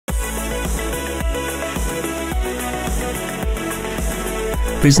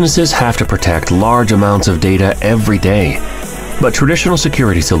Businesses have to protect large amounts of data every day, but traditional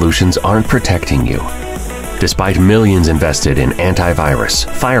security solutions aren't protecting you. Despite millions invested in antivirus,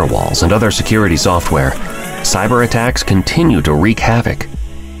 firewalls, and other security software, cyber attacks continue to wreak havoc.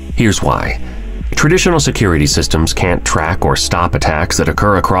 Here's why. Traditional security systems can't track or stop attacks that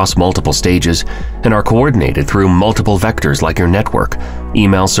occur across multiple stages and are coordinated through multiple vectors like your network,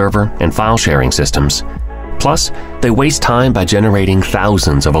 email server, and file sharing systems. Plus, they waste time by generating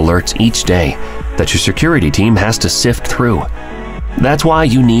thousands of alerts each day that your security team has to sift through. That's why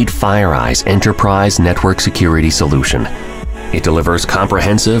you need FireEye's Enterprise Network Security Solution. It delivers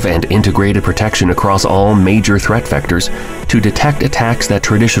comprehensive and integrated protection across all major threat vectors to detect attacks that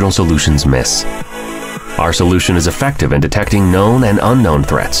traditional solutions miss. Our solution is effective in detecting known and unknown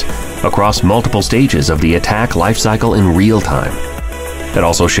threats across multiple stages of the attack lifecycle in real time. It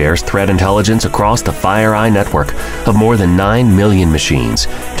also shares threat intelligence across the FireEye network of more than 9 million machines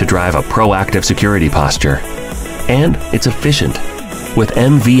to drive a proactive security posture. And it's efficient. With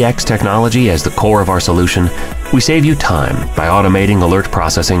MVX technology as the core of our solution, we save you time by automating alert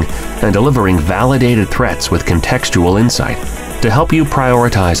processing and delivering validated threats with contextual insight to help you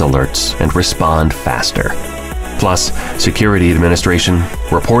prioritize alerts and respond faster. Plus, security administration,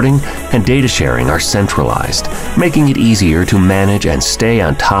 reporting, and data sharing are centralized, making it easier to manage and stay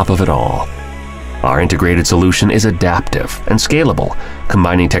on top of it all. Our integrated solution is adaptive and scalable,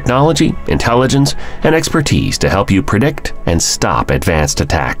 combining technology, intelligence, and expertise to help you predict and stop advanced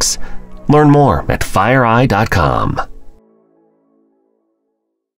attacks. Learn more at FireEye.com.